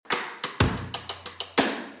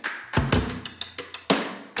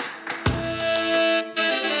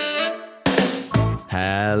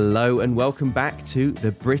Hello and welcome back to the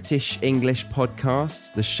British English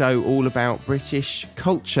Podcast, the show all about British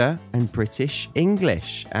culture and British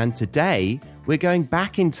English. And today we're going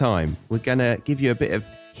back in time. We're going to give you a bit of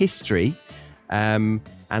history. And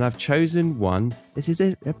I've chosen one. This is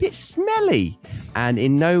a bit smelly. And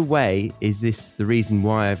in no way is this the reason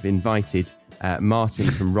why I've invited Martin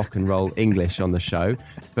from Rock and Roll English on the show.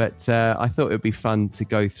 But I thought it would be fun to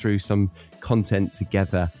go through some content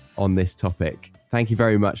together on this topic. Thank you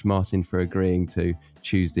very much, Martin, for agreeing to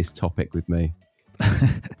choose this topic with me.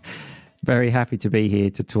 Very happy to be here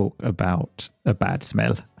to talk about a bad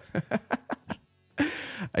smell.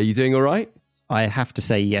 Are you doing all right? I have to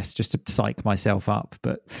say yes, just to psych myself up.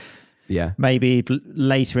 But yeah, maybe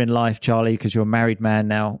later in life, Charlie, because you're a married man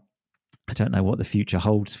now, I don't know what the future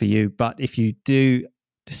holds for you. But if you do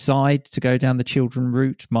decide to go down the children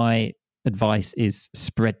route, my advice is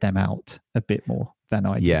spread them out a bit more than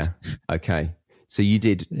I did. Yeah, okay. So you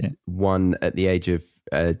did one at the age of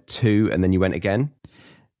 2 and then you went again?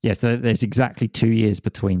 Yes, there's exactly 2 years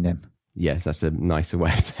between them. Yes, that's a nicer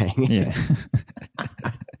way of saying it.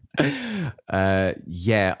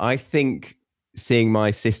 Yeah. I think seeing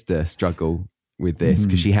my sister struggle with this,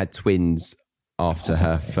 because she had twins after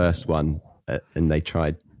her first one and they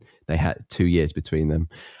had 2 years between them.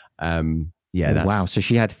 Wow, so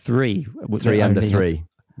she had 3. 3 under 3.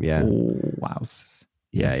 Yeah. Oh, wow.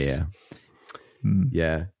 Yes.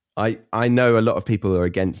 Yeah. I know a lot of people are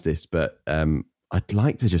against this, but I'd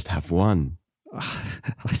like to just have one. I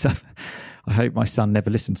hope my son never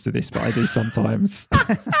listens to this, but I do sometimes.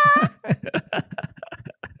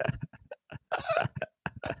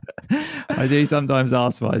 I do sometimes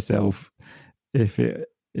ask myself if it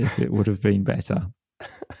would have been better.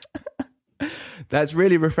 That's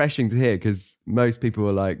really refreshing to hear, because most people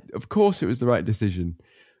are like, of course it was the right decision.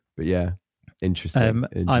 But yeah. Interesting.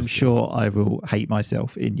 I'm sure I will hate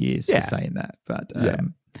myself in years for saying that, but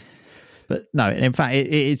no. In fact,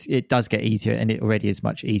 it does get easier, and it already is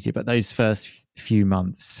much easier. But those first few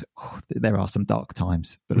months, there are some dark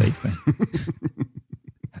times. Believe me.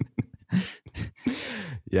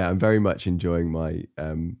 Yeah, I'm very much enjoying my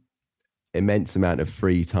immense amount of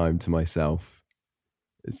free time to myself.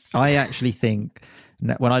 I actually think,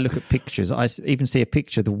 when I look at pictures, I even see a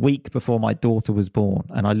picture the week before my daughter was born,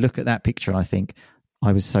 and I look at that picture and I think,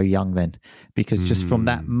 I was so young then, because just from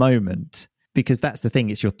that moment, because that's the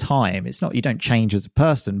thing, it's your time. It's not, you don't change as a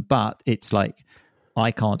person, but it's like,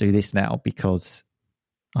 I can't do this now because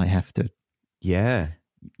I have to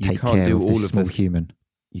take care of this small human.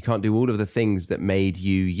 You can't do all of the things that made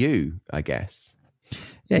you, I guess.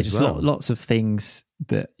 Yeah, just lots of things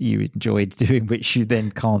that you enjoyed doing, which you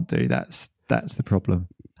then can't do. That's the problem.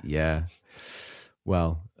 Yeah.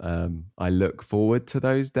 Well, I look forward to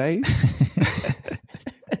those days.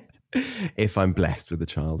 If I'm blessed with a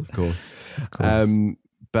child, of course. Of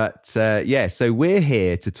course. So we're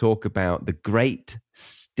here to talk about the Great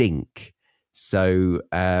Stink. So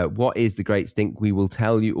what is the Great Stink? We will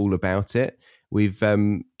tell you all about it. We've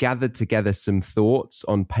gathered together some thoughts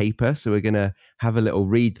on paper, so we're going to have a little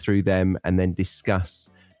read through them and then discuss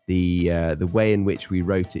the way in which we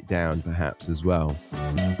wrote it down, perhaps, as well.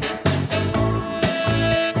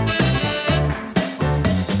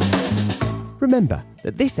 Remember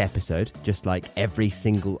that this episode, just like every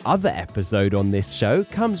single other episode on this show,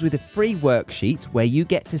 comes with a free worksheet where you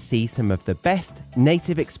get to see some of the best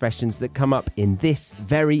native expressions that come up in this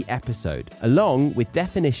very episode, along with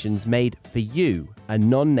definitions made for you, a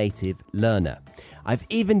non-native learner. I've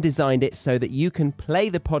even designed it so that you can play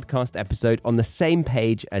the podcast episode on the same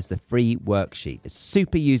page as the free worksheet. It's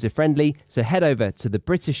super user-friendly, so head over to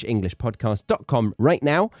thebritishenglishpodcast.com right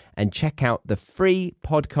now and check out the free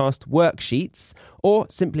podcast worksheets, or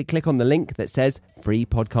simply click on the link that says free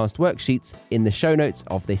podcast worksheets in the show notes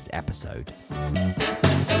of this episode.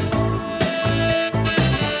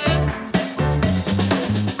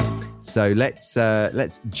 So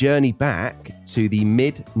let's journey back to the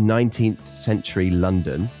mid-19th century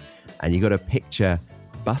London, and you got to picture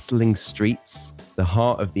bustling streets, the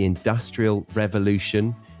heart of the Industrial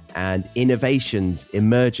Revolution, and innovations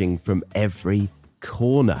emerging from every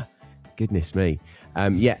corner. Goodness me.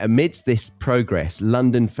 Amidst this progress,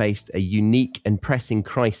 London faced a unique and pressing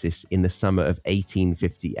crisis in the summer of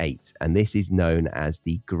 1858, and this is known as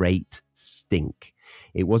the Great Stink.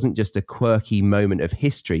 It wasn't just a quirky moment of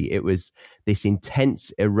history. It was this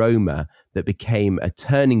intense aroma that became a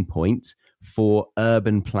turning point for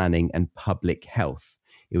urban planning and public health.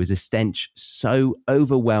 It was a stench so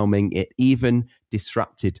overwhelming, it even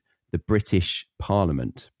disrupted the British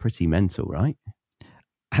Parliament. Pretty mental, right?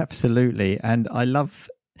 Absolutely. And I love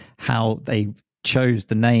how they chose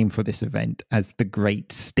the name for this event as the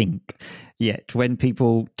Great Stink. Yet when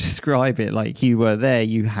people describe it like you were there,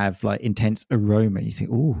 you have like intense aroma. You think,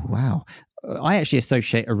 oh, wow. I actually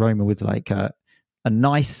associate aroma with like a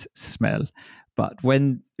nice smell. But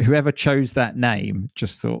when whoever chose that name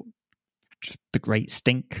just thought, just the Great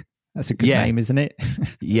Stink. That's a good name, isn't it?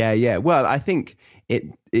 Yeah. Well, I think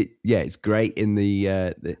it's great in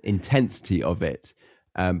the intensity of it.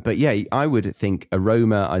 But yeah, I would think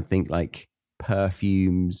aroma. I'd think like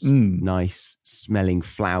perfumes, nice smelling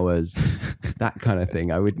flowers, that kind of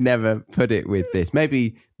thing. I would never put it with this.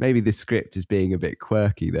 Maybe the script is being a bit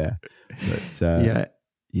quirky there. But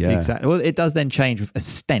yeah, exactly. Well, it does then change with a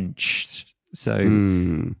stench. So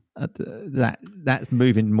that's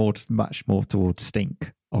moving much more towards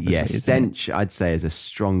stink. Obviously, stench, I'd say, is a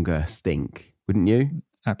stronger stink, wouldn't you?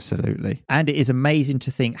 Absolutely. And it is amazing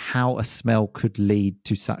to think how a smell could lead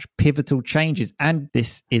to such pivotal changes. And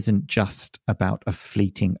this isn't just about a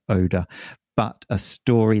fleeting odour, but a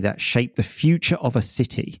story that shaped the future of a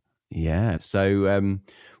city. Yeah. So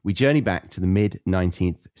we journey back to the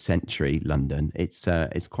mid-19th century London. It's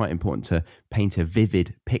quite important to paint a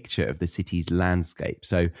vivid picture of the city's landscape.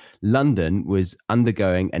 So London was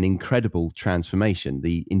undergoing an incredible transformation.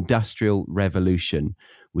 The Industrial Revolution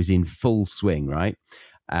was in full swing, right?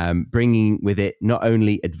 Bringing with it not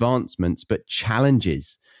only advancements, but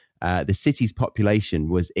challenges. The city's population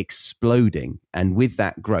was exploding, and with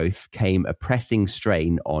that growth came a pressing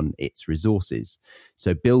strain on its resources.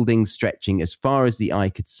 So buildings stretching as far as the eye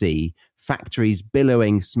could see, factories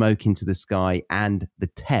billowing smoke into the sky, and the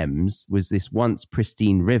Thames, was this once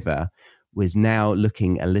pristine river, was now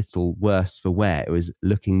looking a little worse for wear. It was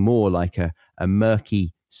looking more like a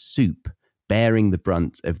murky soup, bearing the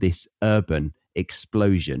brunt of this urban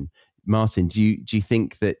explosion. Martin, do you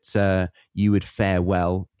think that you would fare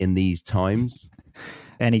well in these times?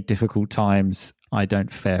 Any difficult times, I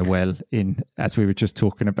don't fare well in, as we were just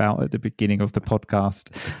talking about at the beginning of the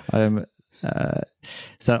podcast.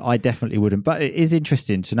 So I definitely wouldn't. But it is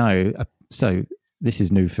interesting to know, so this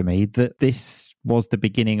is new for me, that this was the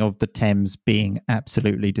beginning of the Thames being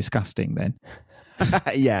absolutely disgusting then.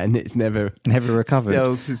 Yeah, and it's never recovered.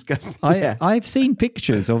 Still disgusting. I've seen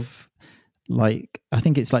pictures of, like, I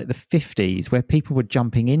think it's like the 50s where people were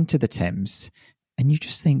jumping into the Thames, and you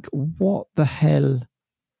just think, what the hell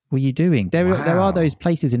were you doing? There are those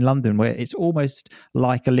places in London where it's almost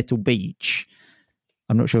like a little beach.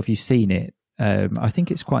 I'm not sure if you've seen it. I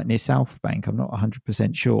think it's quite near South Bank. I'm not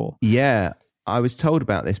 100% sure. Yeah, I was told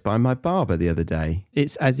about this by my barber the other day.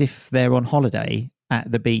 It's as if they're on holiday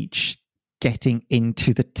at the beach getting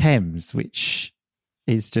into the Thames, which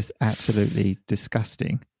is just absolutely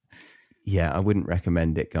disgusting. Yeah, I wouldn't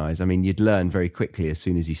recommend it, guys. I mean, you'd learn very quickly as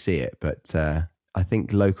soon as you see it, but I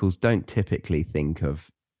think locals don't typically think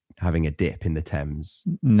of having a dip in the Thames.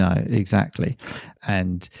 No, exactly.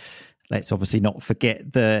 And let's obviously not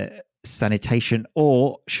forget the sanitation,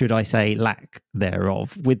 or should I say lack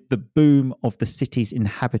thereof, with the boom of the city's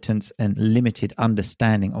inhabitants and limited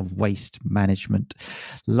understanding of waste management.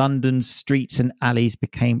 London's streets and alleys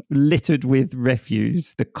became littered with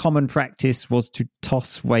refuse. The common practice was to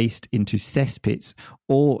toss waste into cesspits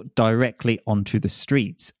or directly onto the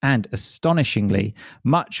streets. And astonishingly,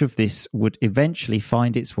 much of this would eventually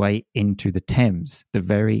find its way into the Thames, the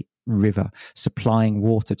very river supplying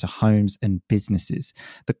water to homes and businesses.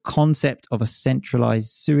 The concept of a centralized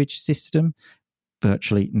sewage system,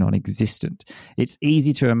 virtually non-existent. It's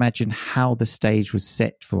easy to imagine how the stage was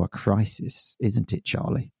set for a crisis, isn't it,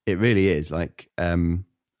 Charlie? It really is. Like, I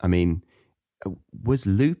mean, was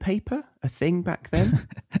loo paper a thing back then?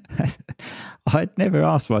 I'd never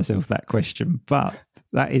asked myself that question, but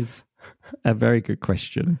that is a very good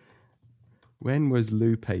question. When was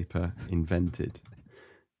loo paper invented?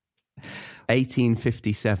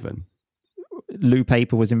 1857. Loo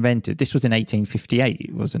paper was invented. This was in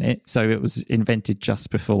 1858, wasn't it? So it was invented just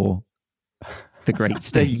before the Great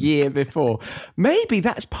Stink. The year before. Maybe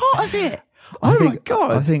that's part of it. My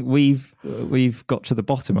God. I think we've got to the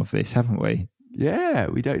bottom of this, haven't we? Yeah,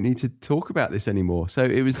 we don't need to talk about this anymore. So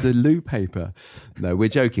it was the loo paper. No, we're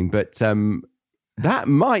joking. But that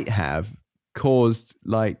might have caused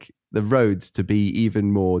like the roads to be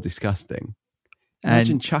even more disgusting.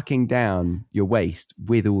 Imagine chucking down your waste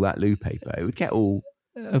with all that loo paper. It would get all...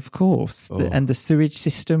 Of course. And the sewage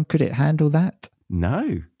system, could it handle that?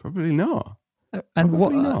 No, probably not.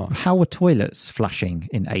 And how were toilets flushing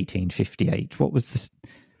in 1858? What was this?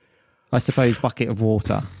 I suppose bucket of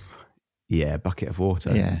water. Yeah, bucket of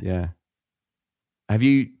water. Yeah. Have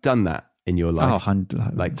you done that in your life? Oh,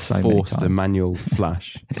 like so forced a manual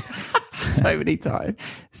flush? So many times.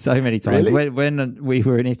 So many times. Really? When we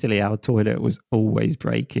were in Italy, our toilet was always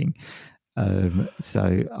breaking.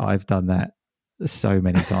 So I've done that so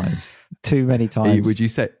many times. Too many times. Would you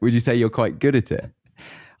say you're quite good at it?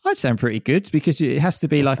 I'd say I'm pretty good, because it has to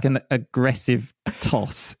be like an aggressive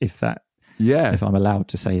toss, if I'm allowed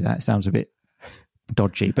to say that. It sounds a bit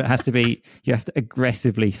dodgy, but it has to be, you have to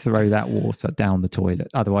aggressively throw that water down the toilet.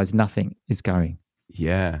 Otherwise, nothing is going.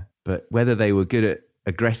 Yeah, but whether they were good at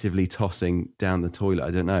aggressively tossing down the toilet, I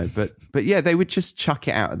don't know. But yeah, they would just chuck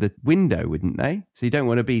it out of the window, wouldn't they? So you don't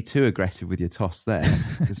want to be too aggressive with your toss there,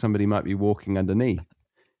 because somebody might be walking underneath.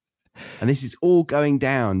 And this is all going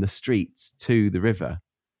down the streets to the river.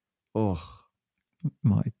 Oh,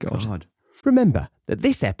 my God. Remember that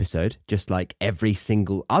this episode, just like every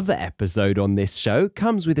single other episode on this show,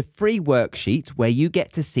 comes with a free worksheet where you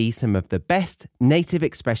get to see some of the best native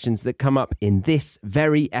expressions that come up in this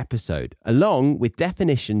very episode, along with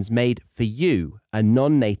definitions made for you, a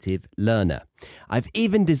non-native learner. I've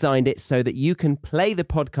even designed it so that you can play the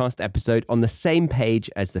podcast episode on the same page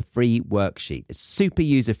as the free worksheet. It's super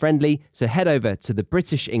user-friendly, so head over to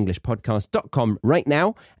thebritishenglishpodcast.com right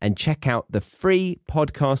now and check out the free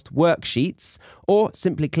podcast worksheets, or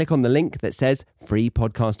simply click on the link that says free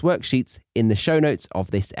podcast worksheets in the show notes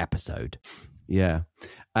of this episode. Yeah.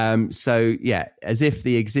 So, as if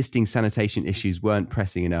the existing sanitation issues weren't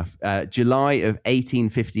pressing enough, July of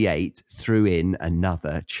 1858 threw in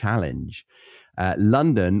another challenge.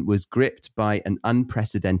 London was gripped by an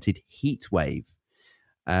unprecedented heat wave.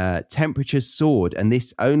 Temperatures soared, and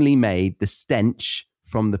this only made the stench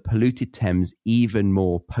from the polluted Thames even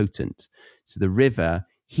more potent. So the river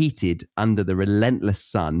heated under the relentless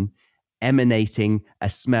sun, emanating a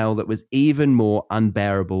smell that was even more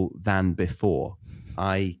unbearable than before.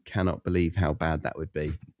 I cannot believe how bad that would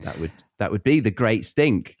be. That would be the great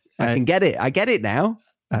stink. I can get it. I get it now.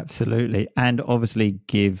 Absolutely. And obviously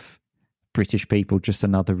give British people just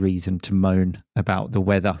another reason to moan about the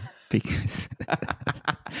weather, because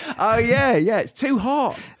oh yeah, it's too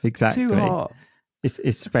hot. Exactly. It's too hot. It's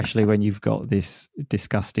especially when you've got this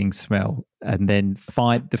disgusting smell, and then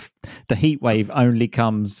the heat wave only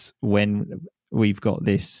comes when we've got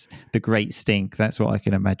the great stink. That's what I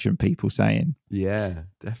can imagine people saying. Yeah,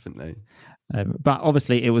 definitely. But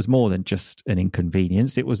obviously it was more than just an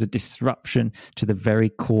inconvenience. It was a disruption to the very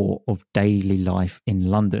core of daily life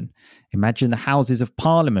in London. Imagine the Houses of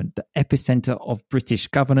Parliament, the epicenter of British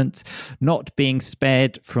governance, not being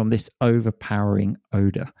spared from this overpowering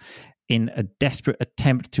odour. In a desperate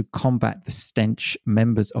attempt to combat the stench,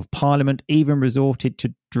 members of Parliament even resorted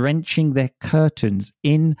to drenching their curtains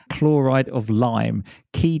in chloride of lime.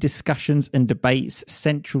 Key discussions and debates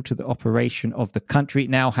central to the operation of the country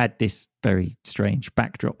now had this very strange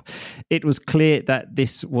backdrop. It was clear that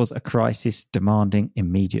this was a crisis demanding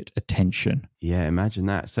immediate attention. Yeah, imagine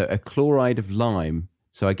that. So a chloride of lime.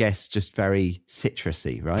 So I guess just very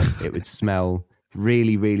citrusy, right? It would smell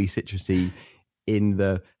really, really citrusy in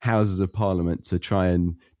the Houses of Parliament to try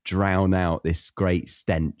and drown out this great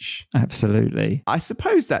stench. Absolutely. I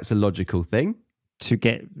suppose that's a logical thing. To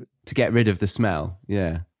get rid of the smell,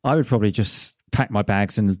 yeah. I would probably just pack my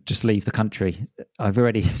bags and just leave the country. I've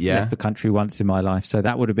already left the country once in my life, so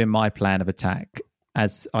that would have been my plan of attack.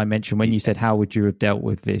 As I mentioned, when you said, how would you have dealt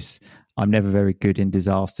with this? I'm never very good in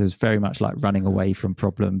disasters, very much like running away from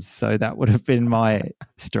problems. So that would have been my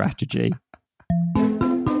strategy.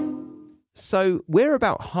 So we're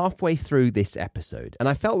about halfway through this episode, and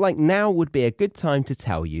I felt like now would be a good time to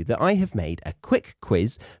tell you that I have made a quick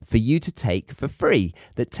quiz for you to take for free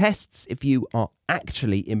that tests if you are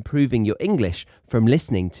actually improving your English from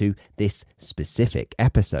listening to this specific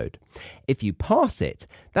episode. If you pass it,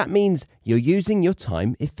 that means you're using your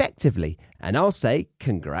time effectively, and I'll say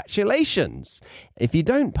congratulations. If you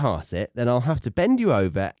don't pass it, then I'll have to bend you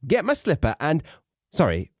over, get my slipper and...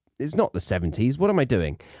 Sorry, it's not the 70s. What am I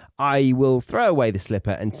doing? I will throw away the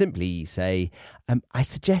slipper and simply say, I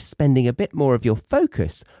suggest spending a bit more of your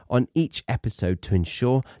focus on each episode to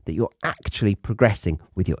ensure that you're actually progressing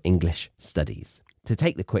with your English studies. To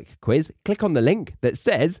take the quick quiz, click on the link that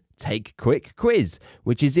says Take Quick Quiz,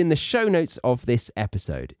 which is in the show notes of this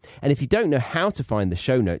episode. And if you don't know how to find the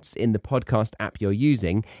show notes in the podcast app you're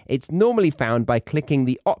using, it's normally found by clicking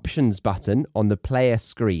the options button on the player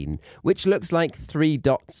screen, which looks like 3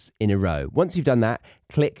 dots in a row. Once you've done that,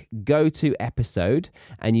 click Go to Episode,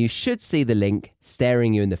 and you should see the link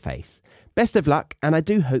staring you in the face. Best of luck, and I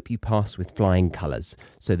do hope you pass with flying colours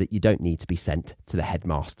so that you don't need to be sent to the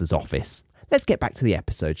headmaster's office. Let's get back to the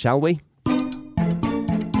episode, shall we?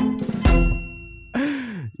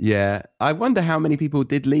 Yeah, I wonder how many people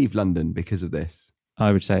did leave London because of this.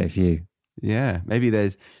 I would say a few. Yeah, maybe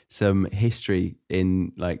there's some history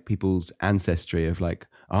in like people's ancestry of like,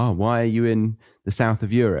 oh, why are you in the south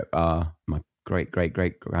of Europe? Ah, my great great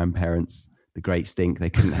great grandparents, the Great Stink, they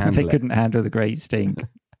couldn't handle They couldn't handle the Great Stink.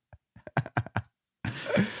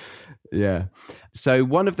 Yeah. So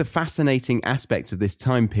one of the fascinating aspects of this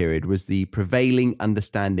time period was the prevailing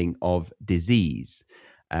understanding of disease.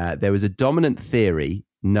 There was a dominant theory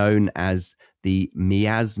known as the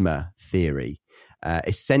miasma theory.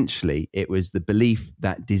 Essentially, it was the belief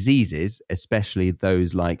that diseases, especially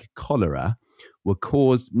those like cholera, were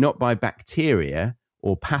caused not by bacteria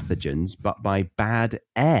or pathogens, but by bad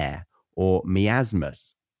air or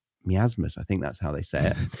miasmas. Miasmas, I think that's how they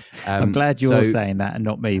say it. I'm glad you're saying that and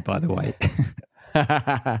not me, by the way.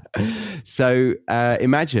 So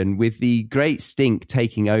imagine with the Great Stink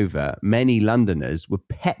taking over, many Londoners were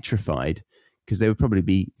petrified because they would probably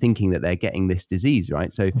be thinking that they're getting this disease,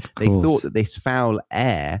 right? So they thought that this foul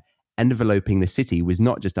air enveloping the city was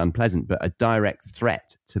not just unpleasant, but a direct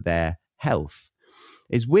threat to their health.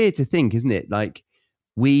 It's weird to think, isn't it? Like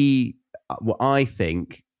I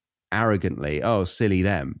think arrogantly, oh, silly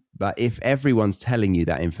them. But if everyone's telling you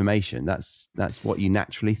that information, that's what you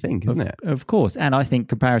naturally think, isn't it? Of course. And I think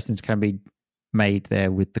comparisons can be made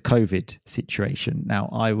there with the COVID situation. Now,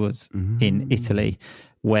 I was in Italy,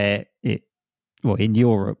 where in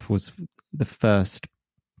Europe was the first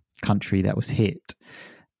country that was hit.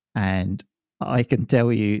 And I can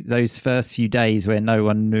tell you those first few days where no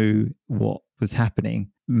one knew what was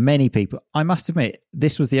happening, many people, I must admit,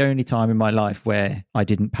 this was the only time in my life where I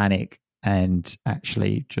didn't panic and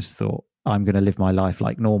actually just thought, I'm going to live my life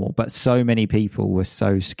like normal. But so many people were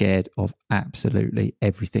so scared of absolutely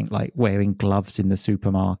everything, like wearing gloves in the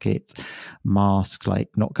supermarkets, masks, like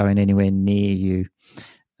not going anywhere near you.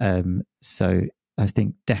 So I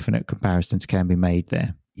think definite comparisons can be made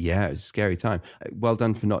there. Yeah, it was a scary time. Well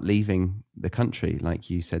done for not leaving the country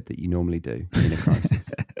like you said that you normally do in a crisis.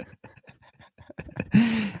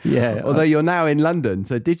 Yeah. Although you're now in London,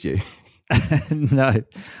 so did you? No,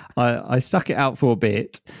 I stuck it out for a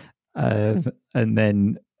bit, and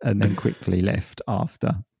then quickly left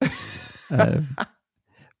after.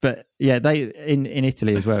 But yeah, they in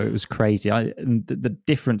Italy as well. It was crazy. The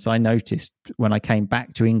difference I noticed when I came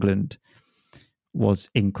back to England was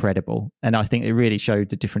incredible, and I think it really showed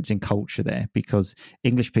the difference in culture there, because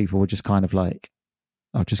English people were just kind of like,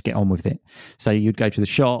 I'll just get on with it. So you'd go to the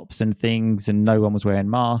shops and things and no one was wearing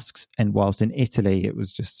masks. And whilst in Italy, it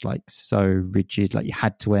was just like so rigid, like you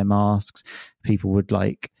had to wear masks. People would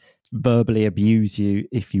like verbally abuse you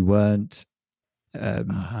if you weren't.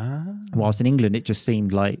 Whilst in England, it just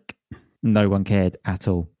seemed like no one cared at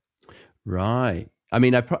all. Right. I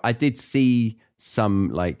mean, I did see some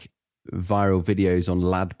like viral videos on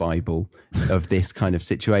Lad Bible of this kind of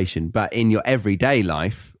situation. But in your everyday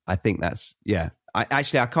life, I think that's, yeah. I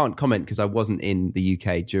can't comment because I wasn't in the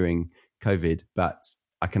UK during COVID, but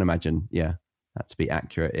I can imagine, yeah, that to be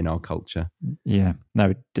accurate in our culture. Yeah,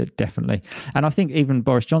 no, definitely. And I think even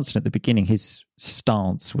Boris Johnson at the beginning, his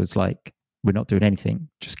stance was like, we're not doing anything,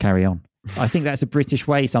 just carry on. I think that's a British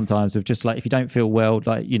way sometimes of just like, if you don't feel well,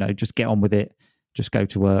 like, you know, just get on with it, just go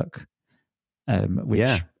to work,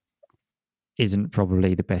 which isn't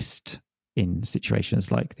probably the best in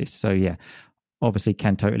situations like this. So yeah, obviously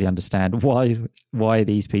can totally understand why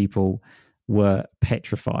these people were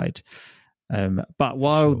petrified. But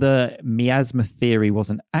while the miasma theory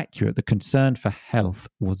wasn't accurate, the concern for health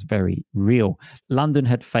was very real. London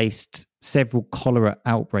had faced several cholera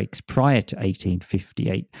outbreaks prior to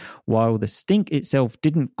 1858. While the stink itself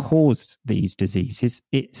didn't cause these diseases,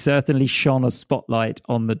 it certainly shone a spotlight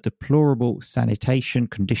on the deplorable sanitation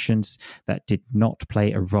conditions that did not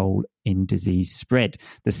play a role in disease spread.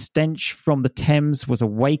 The stench from the Thames was a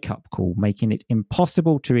wake-up call, making it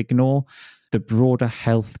impossible to ignore the broader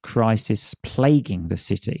health crisis plaguing the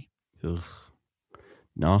city. Ugh,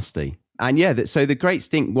 nasty. And yeah, so the Great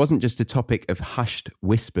Stink wasn't just a topic of hushed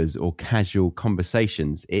whispers or casual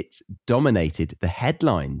conversations. It dominated the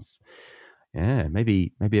headlines. Yeah,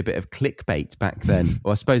 maybe a bit of clickbait back then.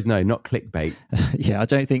 Or I suppose, no, not clickbait. Yeah, I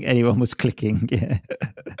don't think anyone was clicking. Yeah.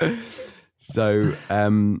 So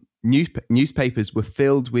newspapers were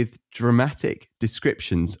filled with dramatic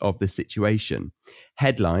descriptions of the situation.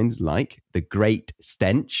 Headlines like "The Great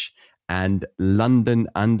Stench" and "London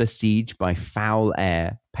under siege by foul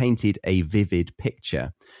air" painted a vivid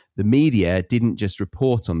picture. The media didn't just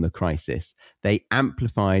report on the crisis, they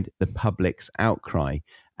amplified the public's outcry.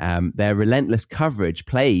 Their relentless coverage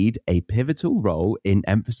played a pivotal role in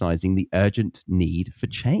emphasizing the urgent need for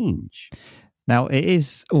change. Now, it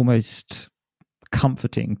is almost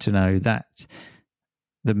comforting to know that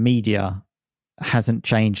the media hasn't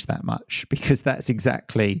changed that much, because that's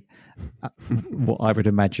exactly what I would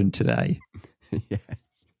imagine today.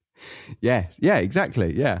 Yes. Yeah,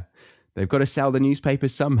 exactly. Yeah. They've got to sell the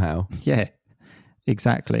newspapers somehow. Yeah,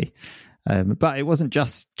 exactly. But it wasn't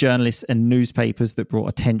just journalists and newspapers that brought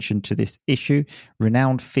attention to this issue.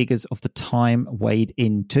 Renowned figures of the time weighed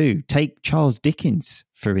in too. Take Charles Dickens,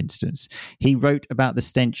 for instance. He wrote about the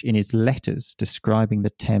stench in his letters, describing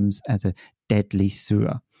the Thames as a deadly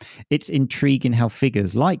sewer. It's intriguing how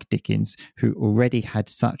figures like Dickens, who already had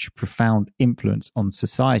such profound influence on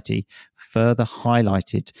society, further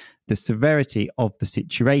highlighted the severity of the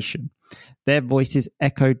situation. Their voices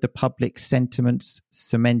echoed the public sentiments,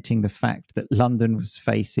 cementing the fact that London was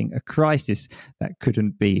facing a crisis that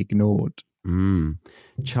couldn't be ignored.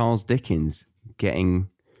 Charles Dickens getting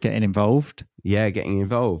involved. Yeah, getting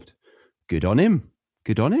involved. Good on him,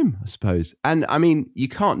 I suppose. And I mean, you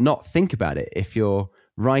can't not think about it if you're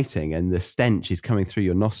writing and the stench is coming through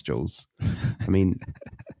your nostrils. I mean,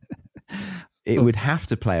 it would have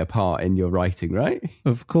to play a part in your writing, right?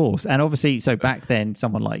 Of course. And obviously, so back then,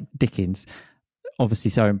 someone like Dickens,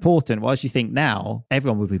 obviously so important. Whereas you think now,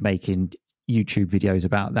 everyone would be making YouTube videos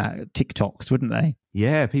about that, TikToks, wouldn't they?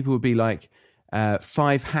 Yeah, people would be like,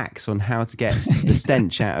 5 hacks on how to get the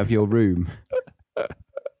stench out of your room.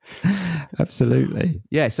 Absolutely.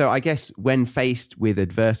 Yeah, so I guess when faced with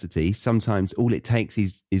adversity, sometimes all it takes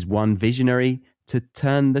is one visionary to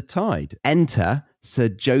turn the tide. Enter Sir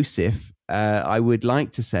Joseph, I would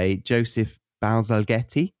like to say Joseph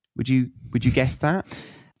Balzalgetti. Would you guess that?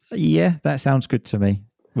 Yeah, that sounds good to me.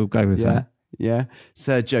 We'll go with that. Yeah.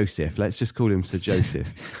 Sir Joseph. Let's just call him Sir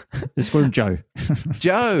Joseph. Let's call him Joe.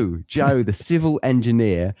 Joe, the civil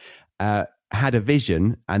engineer, had a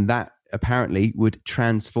vision, and that apparently would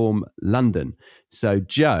transform London. So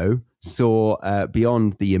Joe saw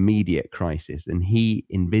beyond the immediate crisis, and he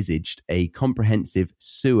envisaged a comprehensive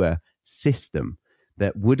sewer system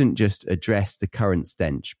that wouldn't just address the current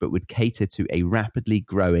stench, but would cater to a rapidly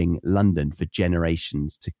growing London for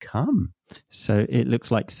generations to come. So it looks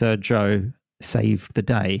like Sir Joe saved the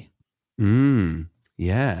day.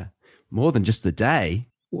 Yeah. More than just the day.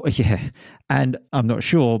 Yeah. And I'm not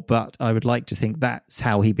sure, but I would like to think that's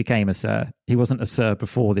how he became a Sir. He wasn't a Sir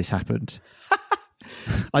before this happened.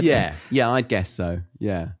 Yeah, I'd guess so.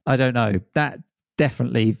 Yeah. I don't know. That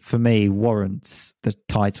definitely, for me, warrants the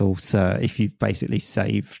title Sir if you've basically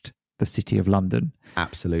saved the city of London.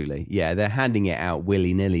 Absolutely. Yeah, they're handing it out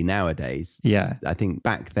willy-nilly nowadays. Yeah. I think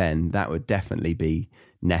back then that would definitely be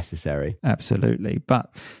necessary. Absolutely.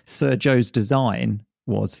 But Sir Joe's design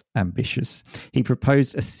was ambitious. He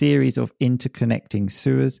proposed a series of interconnecting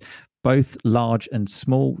sewers, both large and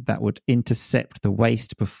small, that would intercept the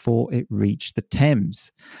waste before it reached the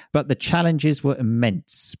Thames. But the challenges were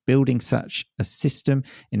immense. Building such a system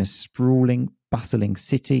in a sprawling, bustling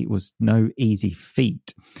city was no easy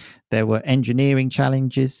feat. There were engineering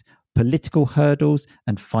challenges, political hurdles,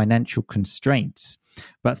 and financial constraints.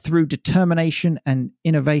 But through determination and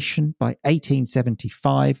innovation, by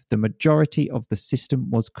 1875, the majority of the system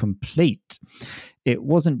was complete. It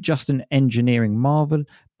wasn't just an engineering marvel,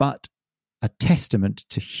 but a testament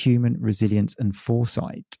to human resilience and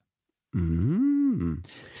foresight.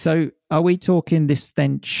 So are we talking this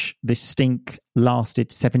stink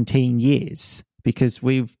lasted 17 years? Because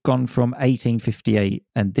we've gone from 1858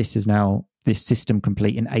 and this is now this system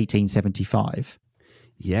complete in 1875.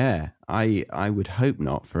 Yeah, I would hope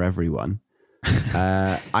not for everyone.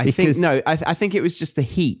 I think it was just the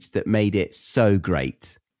heat that made it so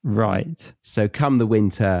great. Right. So come the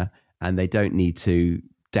winter and they don't need to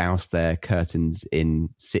douse their curtains in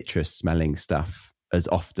citrus smelling stuff as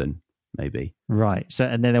often, maybe. Right. So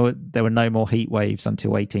and then there were no more heat waves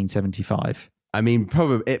until 1875. I mean,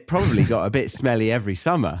 it probably got a bit smelly every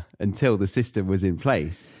summer until the system was in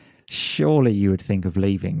place. Surely you would think of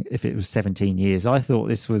leaving if it was 17 years. I thought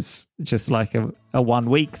this was just like a 1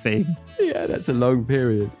 week thing. Yeah, that's a long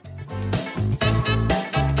period.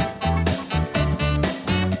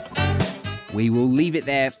 We will leave it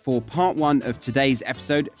there for part 1 of today's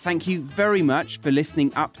episode. Thank you very much for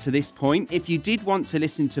listening up to this point. If you did want to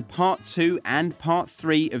listen to part 2 and part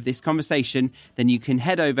 3 of this conversation, then you can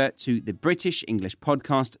head over to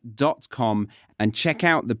thebritishenglishpodcast.com and check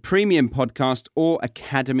out the Premium Podcast or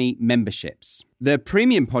Academy memberships. The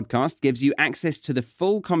Premium Podcast gives you access to the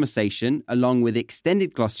full conversation along with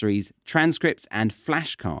extended glossaries, transcripts, and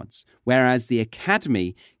flashcards, whereas the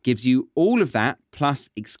Academy gives you all of that plus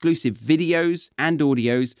exclusive videos and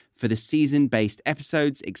audios for the season-based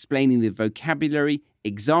episodes, explaining the vocabulary,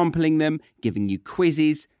 exampling them, giving you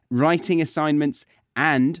quizzes, writing assignments,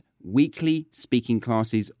 and weekly speaking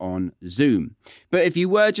classes on Zoom. But if you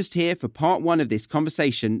were just here for part 1 of this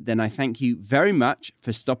conversation, then I thank you very much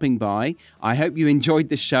for stopping by. I hope you enjoyed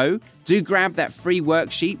the show. Do grab that free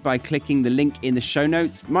worksheet by clicking the link in the show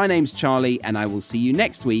notes. My name's Charlie, and I will see you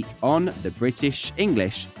next week on the British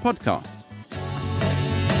English Podcast.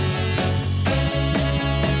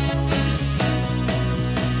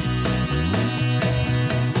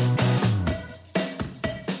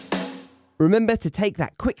 Remember to take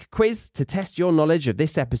that quick quiz to test your knowledge of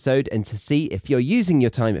this episode and to see if you're using your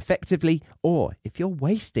time effectively or if you're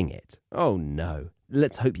wasting it. Oh no,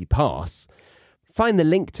 let's hope you pass. Find the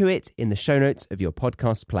link to it in the show notes of your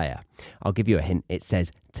podcast player. I'll give you a hint. It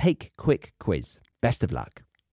says, "Take quick quiz." Best of luck.